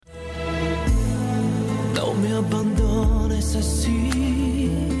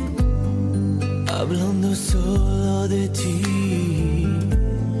hablando solo de ti.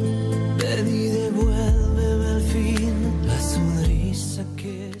 Ven y devuélveme al fin la sonrisa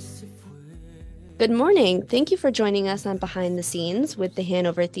que se fue. Good morning. Thank you for joining us on Behind the Scenes with the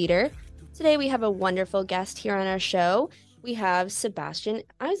Hanover Theatre. Today we have a wonderful guest here on our show. We have Sebastian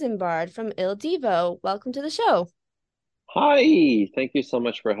Eisenbard from Il Divo. Welcome to the show. Hi, thank you so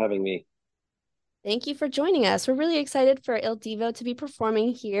much for having me. Thank you for joining us. We're really excited for Il Divo to be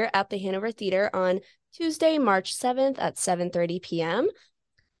performing here at the Hanover Theatre on Tuesday, March 7th at 7:30 p.m.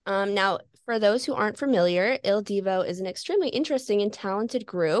 Now, for those who aren't familiar, Il Divo is an extremely interesting and talented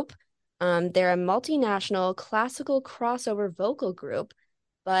group. They're a multinational classical crossover vocal group.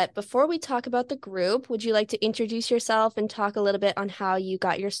 But before we talk about the group, would you like to introduce yourself and talk a little bit on how you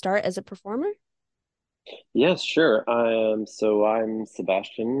got your start as a performer? Yes, sure. I'm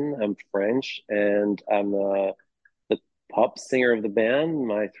Sebastian. I'm French, and I'm the pop singer of the band.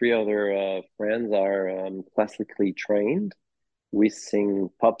 My three other friends are classically trained. We sing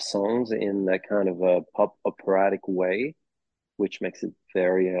pop songs in that kind of a pop operatic way, which makes it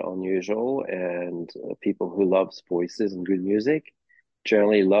very unusual. And people who loves voices and good music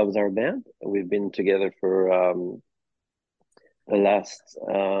generally loves our band. We've been together for the last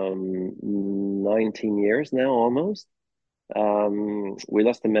 19 years now, almost. We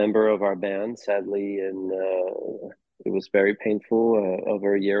lost a member of our band, sadly, and it was very painful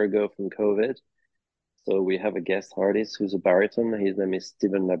over a year ago from COVID. So we have a guest artist who's a baritone. His name is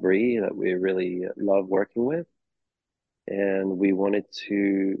Stephen Labrie that we really love working with. And we wanted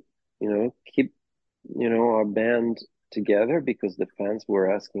to, keep, our band together because the fans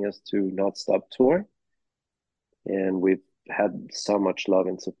were asking us to not stop touring. And we've had so much love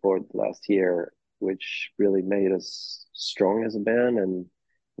and support last year, which really made us strong as a band and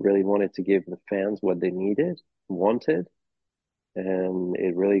really wanted to give the fans what they needed, wanted. And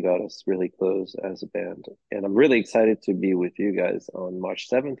it really got us really close as a band. And I'm really excited to be with you guys on March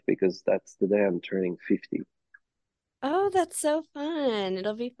 7th because that's the day I'm turning 50. Oh, that's so fun.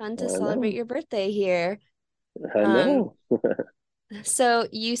 It'll be fun to I celebrate know. your birthday here. I Um, know. so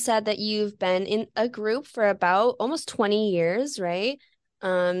you said that you've been in a group for about almost 20 years, right?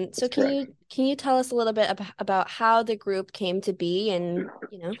 So That's correct. can you tell us a little bit about how the group came to be and,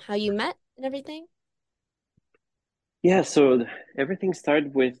 how you met and everything? Yeah, so everything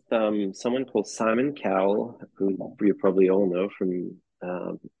started with someone called Simon Cowell, who you probably all know from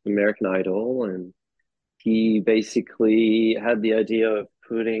American Idol, and he basically had the idea of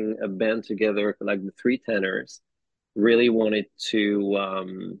putting a band together, like the three tenors. Really wanted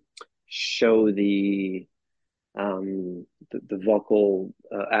to show the vocal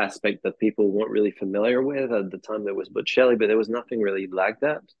aspect that people weren't really familiar with at the time. There was Bocelli, but there was nothing really like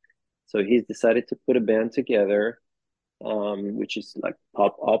that. So he's decided to put a band together, which is like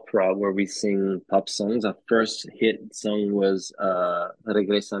pop opera, where we sing pop songs. Our first hit song was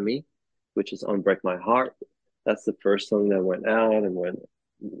Regresa a mí, which is On Break My Heart. That's the first song that went out and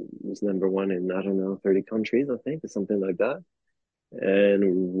was number one in, I don't know, 30 countries, I think, or something like that.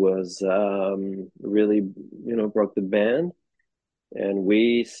 And was really, broke the band. And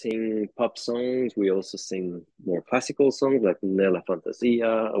we sing pop songs. We also sing more classical songs like Nella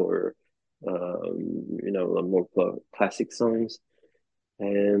Fantasia or, more classic songs.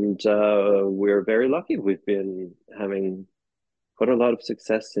 And we're very lucky. We've been having quite a lot of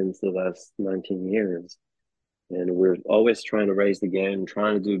success since the last 19 years. And we're always trying to raise the game,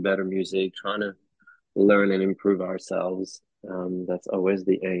 trying to do better music, trying to learn and improve ourselves. That's always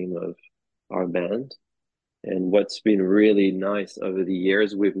the aim of our band. And what's been really nice over the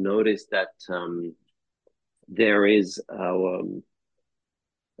years, we've noticed that there is a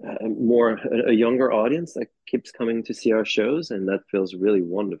younger audience that keeps coming to see our shows, and that feels really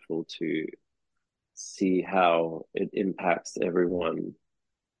wonderful to see how it impacts everyone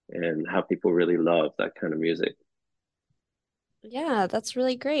and how people really love that kind of music. Yeah, that's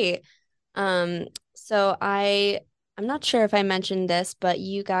really great. Um, so I'm not sure if I mentioned this, but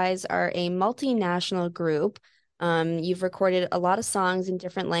you guys are a multinational group. You've recorded a lot of songs in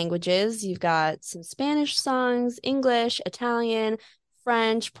different languages. You've got some Spanish songs, English, Italian,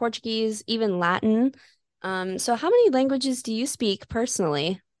 French, Portuguese, even Latin. So how many languages do you speak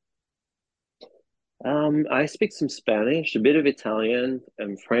personally? I speak some Spanish, a bit of Italian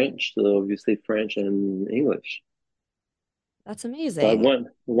and French, so obviously French and English. That's But amazing.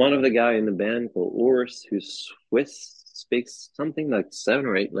 one of the guy in the band called Urs, who's Swiss, speaks something like seven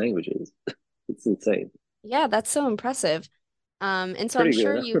or eight languages. It's insane. Yeah, that's so impressive. And so Pretty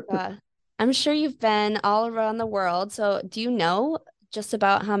good, huh? I'm sure you've been all around the world. So do you know just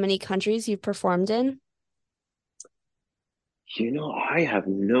about how many countries you've performed in? I have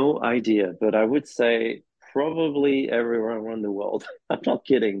no idea, but I would say probably everywhere around the world. I'm not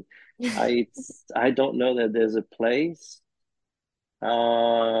kidding. I I don't know that there's a place.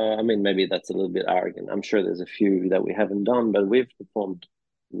 I mean, maybe that's a little bit arrogant. I'm sure there's a few that we haven't done, but we've performed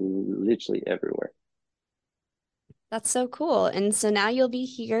literally everywhere. That's so cool. And so now you'll be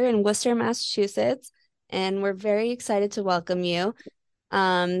here in Worcester, Massachusetts, and we're very excited to welcome you.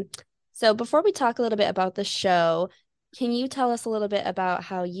 Um, so before we talk a little bit about the show, can you tell us a little bit about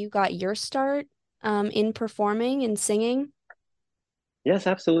how you got your start in performing and singing? Yes,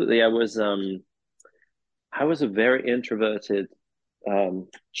 absolutely. I was a very introverted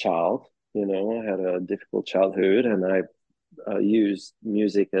child. I had a difficult childhood, and I used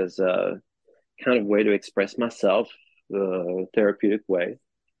music as a kind of way to express myself, therapeutic way.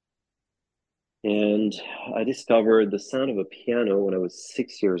 And I discovered the sound of a piano when I was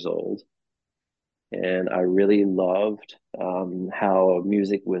 6 years old. And I really loved how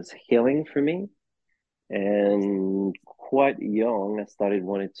music was healing for me. And quite young, I started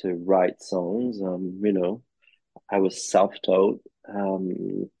wanting to write songs. I was self-taught.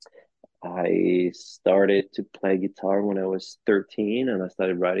 I started to play guitar when I was 13, and I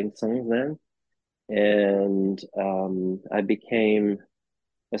started writing songs then. And I became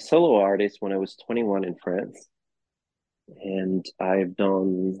a solo artist when I was 21 in France. And I've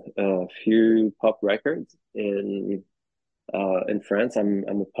done a few pop records in France. I'm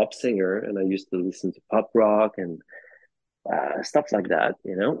a pop singer, and I used to listen to pop rock and stuff like that.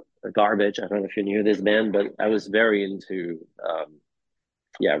 Garbage. I don't know if you knew this band, but I was very into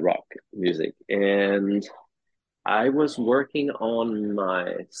yeah, rock music. And I was working on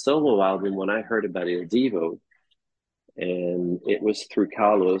my solo album when I heard about Il Divo, and it was through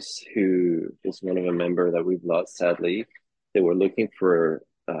Carlos, who is one of a member that we've lost sadly. They were looking for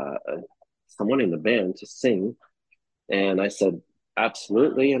someone in the band to sing, and I said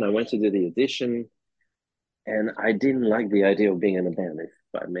absolutely. And I went to do the audition, and I didn't like the idea of being in a band, if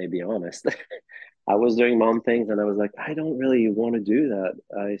I may be honest. I was doing my own things, and I was like, I don't really want to do that.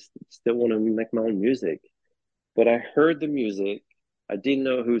 I still want to make my own music. But I heard the music. I didn't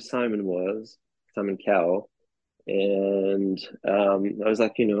know who Simon was, Simon Cowell. And I was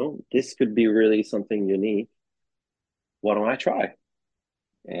like, this could be really something unique. Why don't I try?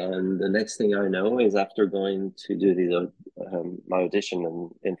 And the next thing I know is after going to do my audition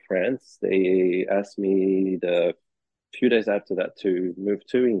in France, they asked me the few days after that to move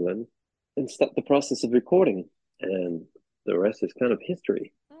to England and start the process of recording. And the rest is kind of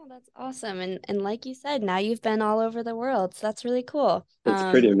history. Oh, that's awesome. And like you said, now you've been all over the world. So that's really cool. It's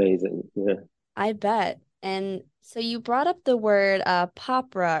pretty amazing. Yeah. I bet. And so you brought up the word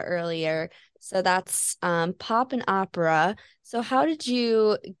popera earlier. So that's pop and opera. So how did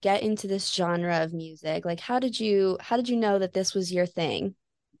you get into this genre of music? Like how did you know that this was your thing?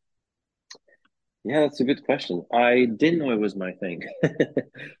 Yeah, that's a good question. I didn't know it was my thing.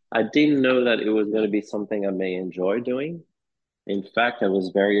 I didn't know that it was going to be something I may enjoy doing. In fact, I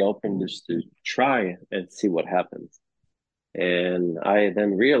was very open just to try and see what happens. And I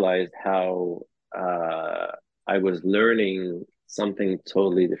then realized how I was learning something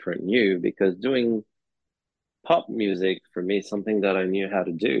totally different new because doing pop music for me is something that I knew how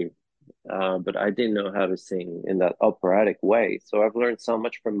to do, but I didn't know how to sing in that operatic way. So I've learned so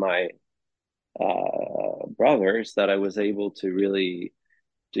much from my brothers that I was able to really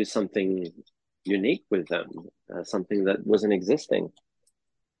do something unique with them, something that wasn't existing.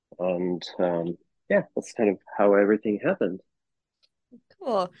 And yeah, that's kind of how everything happened.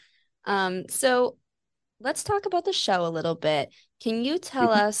 Cool. So let's talk about the show a little bit. Can you tell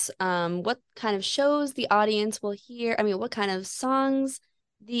Mhm. us what kind of shows the audience will hear? I mean, what kind of songs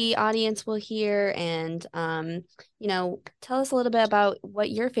the audience will hear, and tell us a little bit about what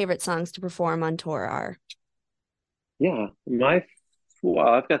your favorite songs to perform on tour are. Yeah, well,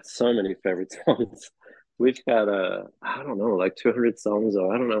 I've got so many favorite songs. We've got I don't know, like 200 songs,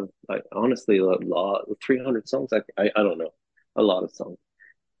 or I don't know, like honestly, a lot, 300 songs. I don't know, a lot of songs.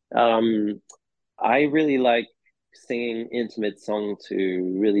 Um, I really like singing intimate song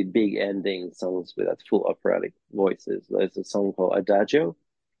to really big ending songs with that full operatic voices. There's a song called Adagio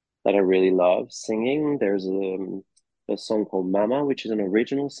that I really love singing. There's a song called Mama, which is an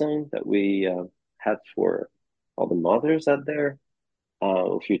original song that we had for all the mothers out there,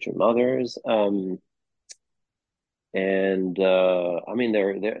 future mothers. And I mean,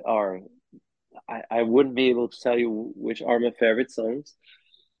 there are. I wouldn't be able to tell you which are my favorite songs,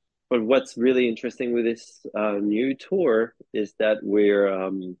 but what's really interesting with this new tour is that we're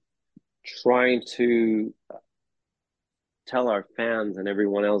trying to tell our fans and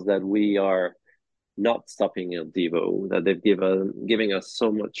everyone else that we are not stopping Il Divo, that they've giving us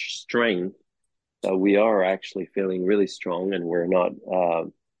so much strength that we are actually feeling really strong, and we're not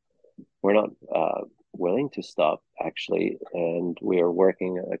willing to stop actually, and we are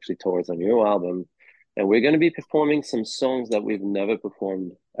working actually towards a new album, and we're going to be performing some songs that we've never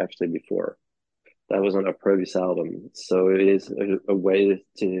performed actually before. That was on our previous album, so it is a way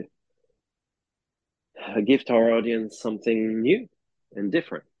to give to our audience something new and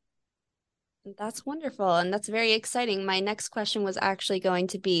different. That's wonderful, and that's very exciting. My next question was actually going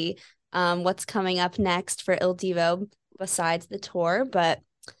to be, what's coming up next for Il Divo besides the tour, but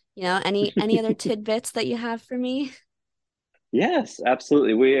any other tidbits that you have for me? Yes,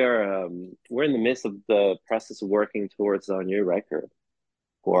 absolutely. We're in the midst of the process of working towards our new record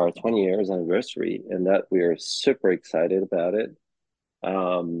for our 20 years anniversary, and that we are super excited about it.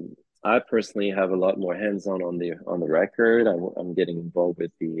 I personally have a lot more hands-on on the record. I'm getting involved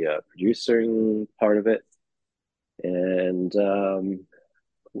with the producing part of it, and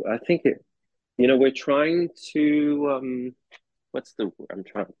I think we're trying to I'm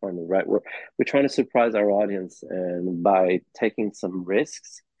trying to find the right word. We're trying to surprise our audience, and by taking some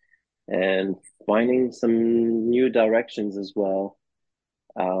risks and finding some new directions as well,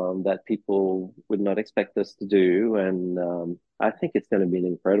 that people would not expect us to do. And I think it's going to be an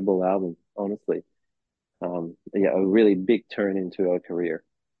incredible album, honestly. Yeah, a really big turn into our career.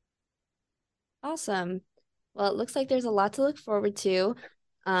 Awesome. Well, it looks like there's a lot to look forward to.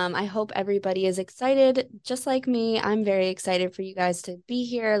 I hope everybody is excited. Just like me, I'm very excited for you guys to be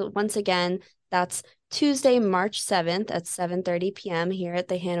here once again. That's Tuesday, March 7th at 7:30 p.m. here at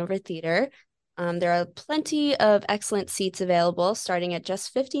the Hanover Theatre. There are plenty of excellent seats available, starting at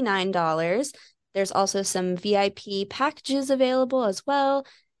just $59. There's also some VIP packages available as well.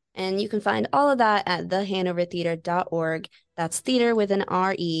 And you can find all of that at thehanovertheatre.org. That's theater with an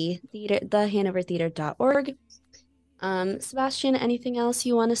R-E, theater, thehanovertheatre.org. Sebastian, anything else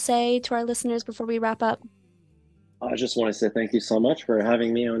you want to say to our listeners before we wrap up? I just want to say thank you so much for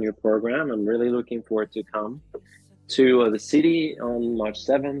having me on your program. I'm really looking forward to come to the city on March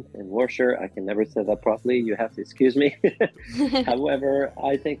 7th in Worcester. I can never say that properly. You have to excuse me. However,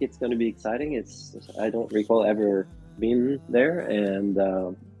 I think it's going to be exciting. I don't recall ever being there, and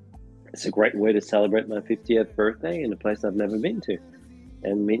it's a great way to celebrate my 50th birthday in a place I've never been to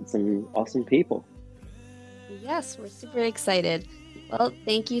and meet some awesome people. Yes, we're super excited. Well,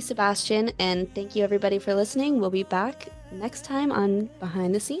 thank you, Sebastian, and thank you everybody for listening. We'll be back next time on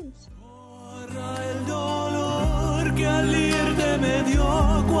Behind the Scenes. El dolor que al irte me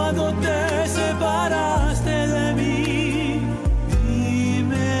dio cuando te separaste de mí.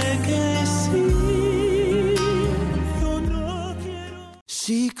 Dime que sí, yo no quiero.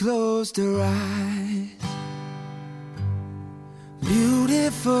 She closed her eyes,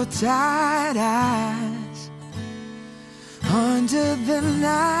 beautiful tired eyes, under the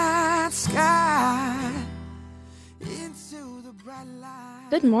night sky, into the bright light.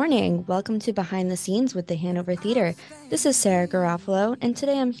 Good morning. Welcome to Behind the Scenes with the Hanover Theatre. This is Sarah Garofalo, and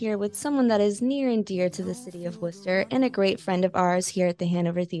today I'm here with someone that is near and dear to the city of Worcester and a great friend of ours here at the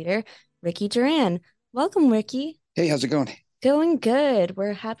Hanover Theatre, Ricky Duran. Welcome, Ricky. Hey, how's it going? Going good.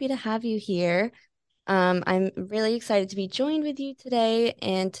 We're happy to have you here. I'm really excited to be joined with you today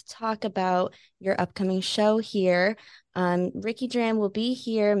and to talk about your upcoming show here. Ricky Duran will be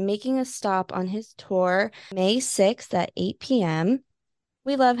here making a stop on his tour May 6th at 8 p.m.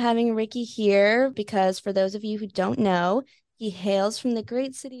 We love having Ricky here because for those of you who don't know, he hails from the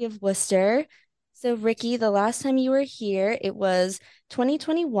great city of Worcester. So Ricky, the last time you were here, it was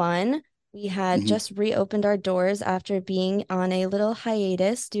 2021. We had just reopened our doors after being on a little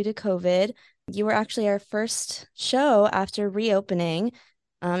hiatus due to COVID. You were actually our first show after reopening.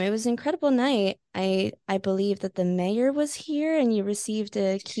 It was an incredible night. I believe that the mayor was here and you received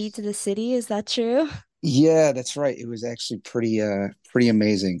a key to the city. Is that true? Yeah, that's right. It was actually pretty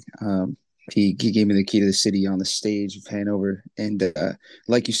amazing. He gave me the key to the city on the stage of Hanover, and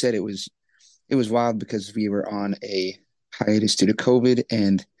like you said, it was wild because we were on a hiatus due to COVID,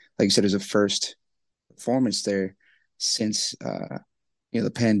 and like you said, it was the first performance there since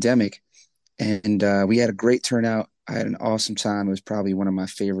the pandemic, and we had a great turnout. I had an awesome time. It was probably one of my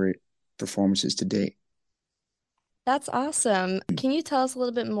favorite performances to date. That's awesome. Can you tell us a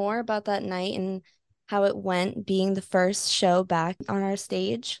little bit more about that night and how it went being the first show back on our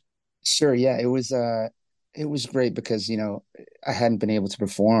stage? Sure, yeah, it was great because I hadn't been able to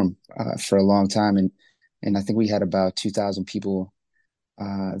perform for a long time, and I think we had about 2,000 people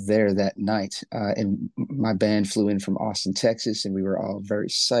there that night. And my band flew in from Austin, Texas, and we were all very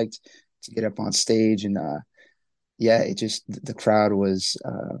psyched to get up on stage. And yeah, it just the crowd was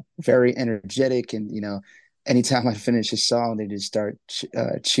very energetic, and anytime I finish a song, they just start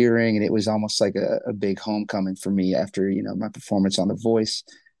cheering, and it was almost like a big homecoming for me after my performance on The Voice,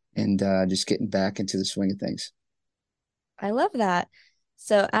 and just getting back into the swing of things. I love that.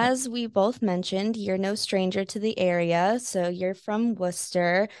 So, as we both mentioned, you're no stranger to the area. So, you're from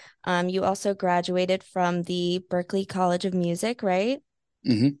Worcester. You also graduated from the Berklee College of Music, right?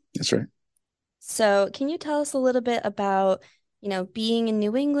 That's right. So, can you tell us a little bit about, being in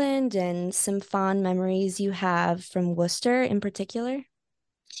New England and some fond memories you have from Worcester in particular?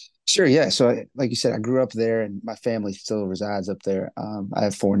 Sure, yeah. So, like you said, I grew up there, and my family still resides up there. I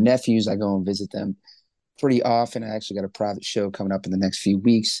have four nephews. I go and visit them pretty often. I actually got a private show coming up in the next few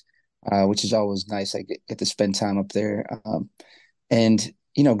weeks, which is always nice. I get to spend time up there. And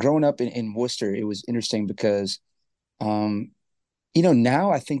growing up in Worcester, it was interesting because um,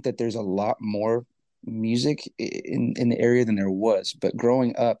 now I think that there's a lot more music in the area than there was. But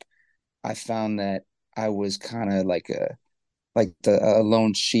growing up, I found that I was kind of like a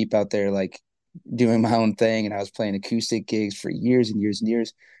lone sheep out there, like doing my own thing, and I was playing acoustic gigs for years and years and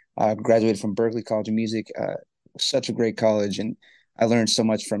years. I graduated from Berklee College of Music, such a great college, and I learned so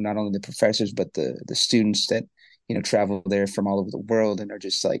much from not only the professors but the students that travel there from all over the world and are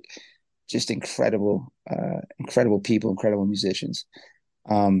just incredible, incredible people, incredible musicians.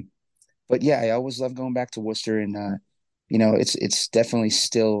 Um, but yeah, I always love going back to Worcester, and it's definitely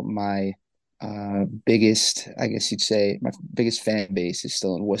still my biggest, I guess you'd say, my biggest fan base is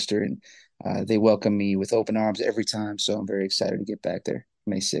still in Worcester, and they welcome me with open arms every time. So I'm very excited to get back there,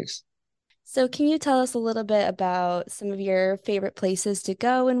 May 6th. So, can you tell us a little bit about some of your favorite places to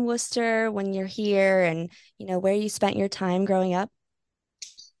go in Worcester when you're here and, where you spent your time growing up?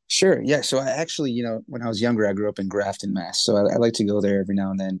 Sure. Yeah. So I actually, when I was younger, I grew up in Grafton, Mass. So I like to go there every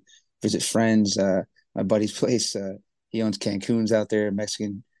now and then, visit friends. My buddy's place, he owns Cancun's out there,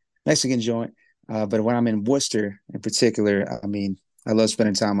 Mexican joint. But when I'm in Worcester in particular, I mean, I love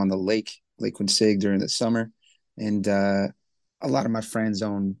spending time on the Lake Quincy during the summer. And a lot of my friends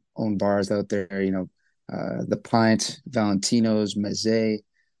own bars out there, the Pint, Valentino's, Mezze.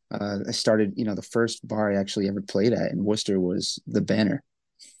 I started, the first bar I actually ever played at in Worcester was the Banner,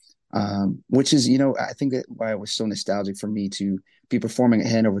 which is, I think that why it was so nostalgic for me to be performing at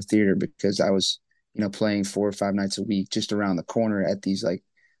Hanover Theatre, because I was, playing 4 or 5 nights a week just around the corner at these like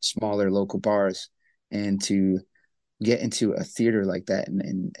smaller local bars, and to get into a theater like that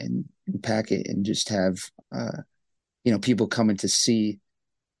and pack it and just have, people coming to see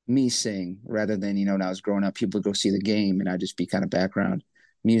me sing rather than, when I was growing up, people would go see the game and I'd just be kind of background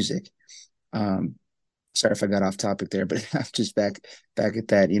music. Um, Sorry if I got off topic there, but I'm just back at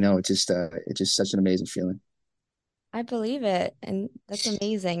that. It's just such an amazing feeling. I believe it, and that's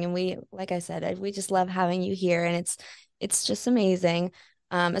amazing. And we, like I said, we just love having you here, and it's just amazing,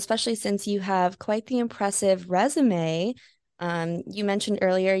 especially since you have quite the impressive resume. You mentioned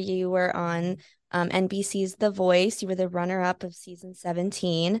earlier you were on NBC's The Voice. You were the runner-up of season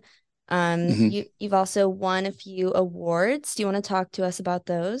 17. hmm You've also won a few awards. Do you want to talk to us about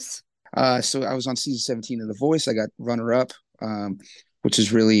those? So I was on season 17 of The Voice. I got runner up, which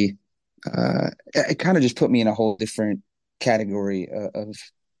is really it kind of just put me in a whole different category of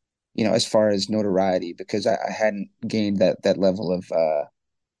as far as notoriety, because I hadn't gained that level of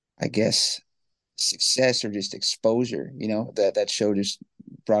I guess success or just exposure. That show just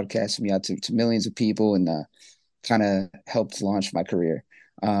broadcasted me out to millions of people, and kind of helped launch my career.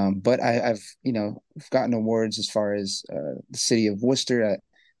 But I've gotten awards as far as the city of Worcester.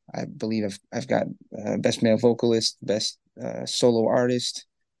 I believe I've got best male vocalist, best solo artist,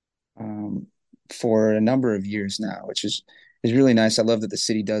 um, for a number of years now, which is really nice. I love that the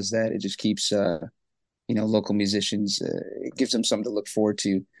city does that. It just keeps local musicians. It gives them something to look forward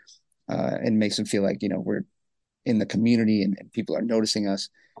to, and makes them feel like we're in the community, and people are noticing us.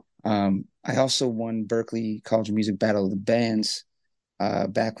 I also won Berklee College of Music Battle of the Bands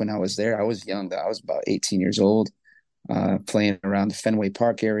back when I was there. I was young though. I was about 18 years old, playing around the Fenway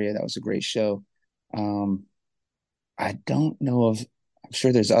Park area. That was a great show. Um, I don't know of. I'm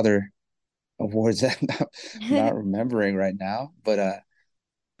sure there's other awards that I'm not remembering right now, but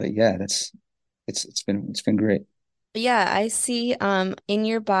yeah, it's been great. Yeah, I see in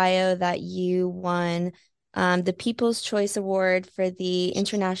your bio that you won the People's Choice Award for the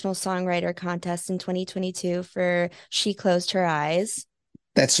International Songwriter Contest in 2022 for She Closed Her Eyes.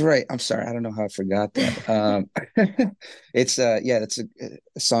 That's right. I'm sorry. I don't know how I forgot that. It's yeah, that's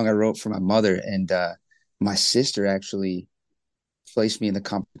a song I wrote for my mother, and my sister actually placed me in the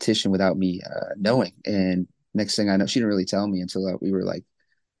competition without me knowing. And next thing I know, she didn't really tell me until we were like,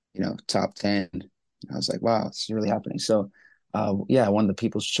 top 10. I was like, wow, this is really happening. So, yeah, I won the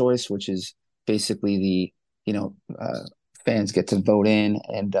People's Choice, which is basically the, you know, fans get to vote in,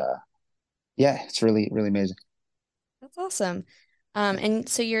 and yeah, it's really, really amazing. That's awesome. And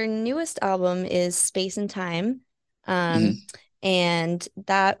so your newest album is Space and Time. Um, Hmm. and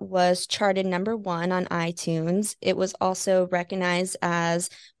that was charted #1 on iTunes. It was also recognized as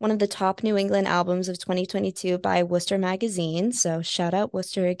one of the top New England albums of 2022 by Worcester Magazine. So shout out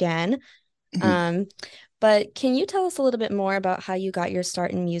Worcester again. Hmm. Um, but can you tell us a little bit more about how you got your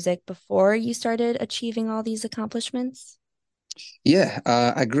start in music before you started achieving all these accomplishments? Yeah,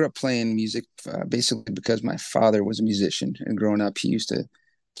 I grew up playing music basically because my father was a musician, and growing up, he used to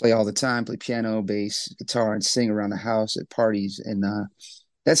play all the time, play piano, bass, guitar, and sing around the house at parties, and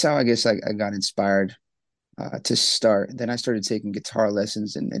that's how I guess I got inspired to start. Then I started taking guitar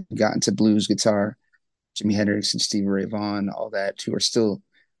lessons and got into blues guitar, Jimi Hendrix and Stevie Ray Vaughan, all that, who are still,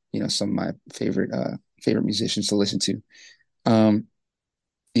 some of my favorite musicians to listen to. Um,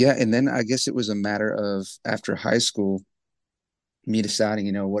 yeah, and then I guess it was a matter of after high school, me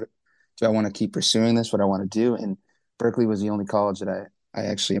deciding, what do I want to keep pursuing this, what I want to do, and Berkeley was the only college that I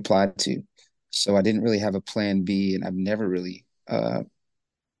actually applied to, so I didn't really have a plan B, and I've never really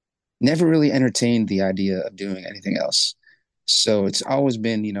entertained the idea of doing anything else. So it's always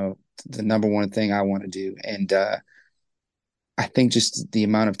been, the number one thing I want to do. And I think just the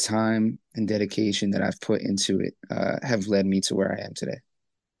amount of time and dedication that I've put into it have led me to where I am today.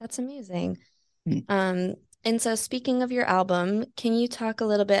 That's amazing. Mm. Um, and so speaking of your album, can you talk a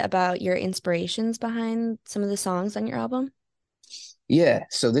little bit about your inspirations behind some of the songs on your album? Yeah.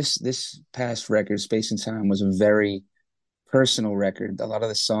 So this past record, Space and Time, was a very personal record. A lot of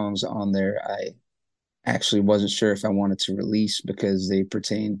the songs on there, I actually wasn't sure if I wanted to release because they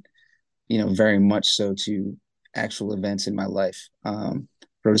pertain, very much so to actual events in my life.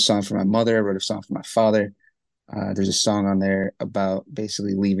 Wrote a song for my mother, I wrote a song for my father. There's a song on there about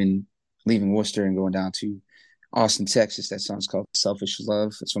basically leaving Worcester and going down to Austin, Texas. That song's called Selfish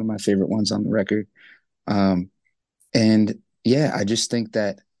Love. It's one of my favorite ones on the record. Um, and yeah, I just think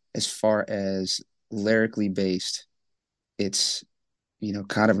that as far as lyrically based, it's,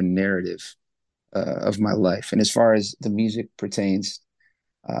 kind of a narrative of my life. And as far as the music pertains,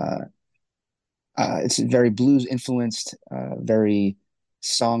 uh, it's very blues influenced, very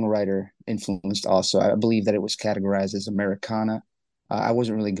songwriter influenced also. I believe that it was categorized as Americana. I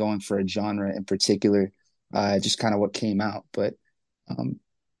wasn't really going for a genre in particular, just kind of what came out. But um,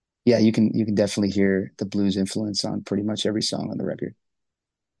 yeah, you can definitely hear the blues influence on pretty much every song on the record.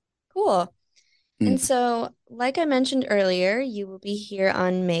 Cool. And Mm. so, like I mentioned earlier, you will be here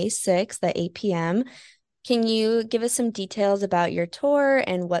on May 6th at 8 p.m. Can you give us some details about your tour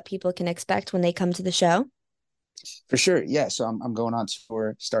and what people can expect when they come to the show? For sure, yeah. So I'm going on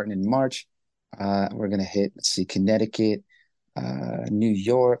tour starting in March. We're gonna hit, let's see, Connecticut, New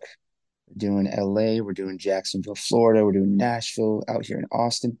York, doing LA, we're doing Jacksonville, Florida, we're doing Nashville, out here in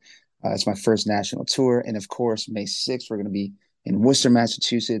Austin. It's my first national tour. And of course, May 6th, we're going to be in Worcester,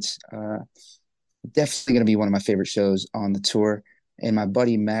 Massachusetts. Definitely going to be one of my favorite shows on the tour. And my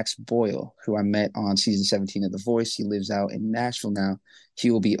buddy Max Boyle, who I met on season 17 of The Voice, he lives out in Nashville now.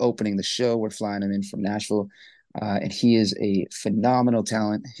 He will be opening the show. We're flying him in from Nashville. And he is a phenomenal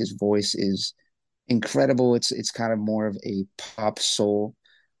talent. His voice is incredible. It's kind of more of a pop soul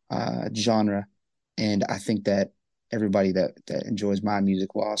genre, and I think that everybody that enjoys my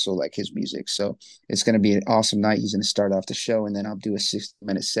music will also like his music. So it's going to be an awesome night. He's going to start off the show, and then I'll do a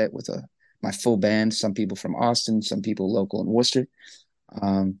 60-minute set with my full band. Some people from Austin, some people local in Worcester,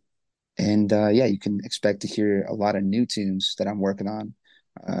 um, and yeah, you can expect to hear a lot of new tunes that I'm working on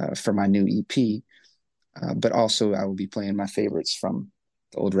for my new EP. But also, I will be playing my favorites from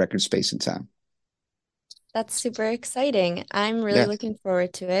the old record, Space and Time. That's super exciting. I'm really Yeah, looking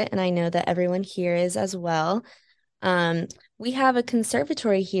forward to it, and I know that everyone here is as well. Um, we have a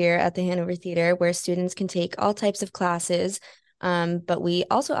conservatory here at the Hanover Theatre where students can take all types of classes, but we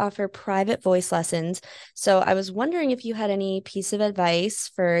also offer private voice lessons. So I was wondering if you had any piece of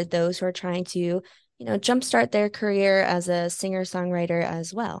advice for those who are trying to, jumpstart their career as a singer-songwriter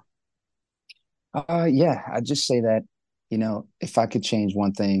as well. yeah. I just say that, if I could change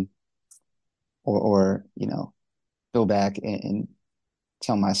one thing, or go back and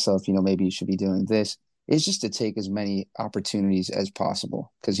tell myself, maybe you should be doing this, is just to take as many opportunities as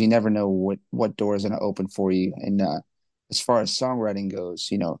possible, because you never know what door is going to open for you. And as far as songwriting goes,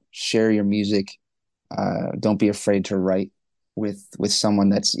 share your music. Don't be afraid to write with someone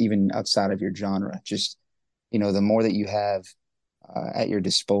that's even outside of your genre. Just, the more that you have at your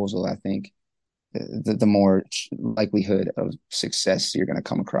disposal, I think the more likelihood of success you're going to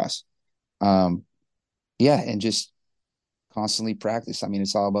come across. Um, yeah, and just constantly practice. I mean,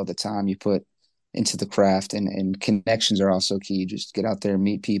 it's all about the time you put into the craft, and connections are also key. Just get out there,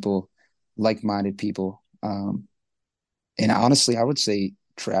 meet people, like-minded people. And honestly, I would say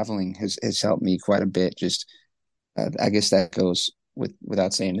traveling has helped me quite a bit. Just I guess that goes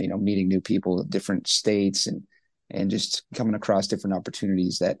without saying, meeting new people, different states, and just coming across different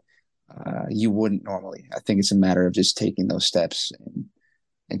opportunities that you wouldn't normally. I think it's a matter of just taking those steps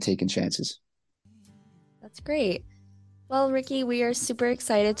and taking chances. That's great. Well, Ricky, we are super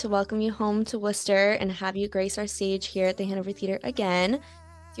excited to welcome you home to Worcester and have you grace our stage here at the Hanover Theatre again.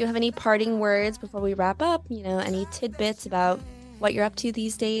 Do you have any parting words before we wrap up? Any tidbits about what you're up to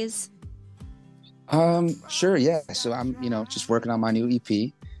these days? Sure, yeah. So I'm, just working on my new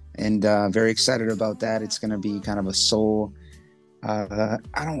EP, and very excited about that. It's going to be kind of a soul. I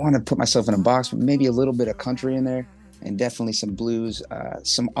don't want to put myself in a box, but maybe a little bit of country in there, and definitely some blues,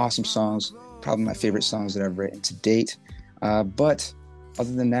 some awesome songs, probably my favorite songs that I've written to date. But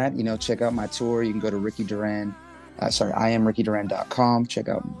other than that, check out my tour. You can go to IamRickyDuran.com. Check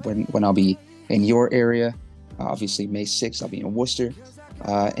out when I'll be in your area. Obviously, May 6th, I'll be in Worcester.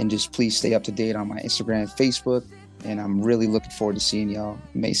 And just please stay up to date on my Instagram, Facebook. And I'm really looking forward to seeing y'all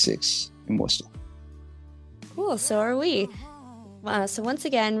May 6th in Worcester. Cool, so are we. So once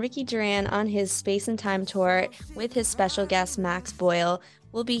again, Ricky Duran on his Space and Time tour with his special guest, Max Boyle,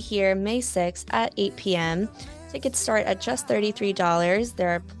 will be here May 6th at 8 p.m. Tickets start at just $33. There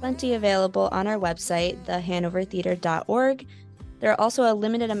are plenty available on our website, thehanovertheatre.org. There are also a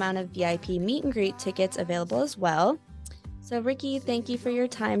limited amount of VIP meet and greet tickets available as well. So Ricky, thank you for your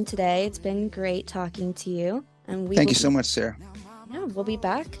time today. It's been great talking to you. And thank you so much, Sarah. Yeah, we'll be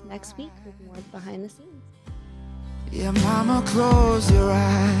back next week with more behind the scenes. Yeah, mama, close your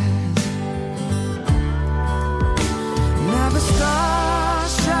eyes. Now the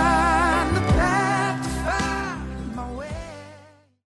stars shine.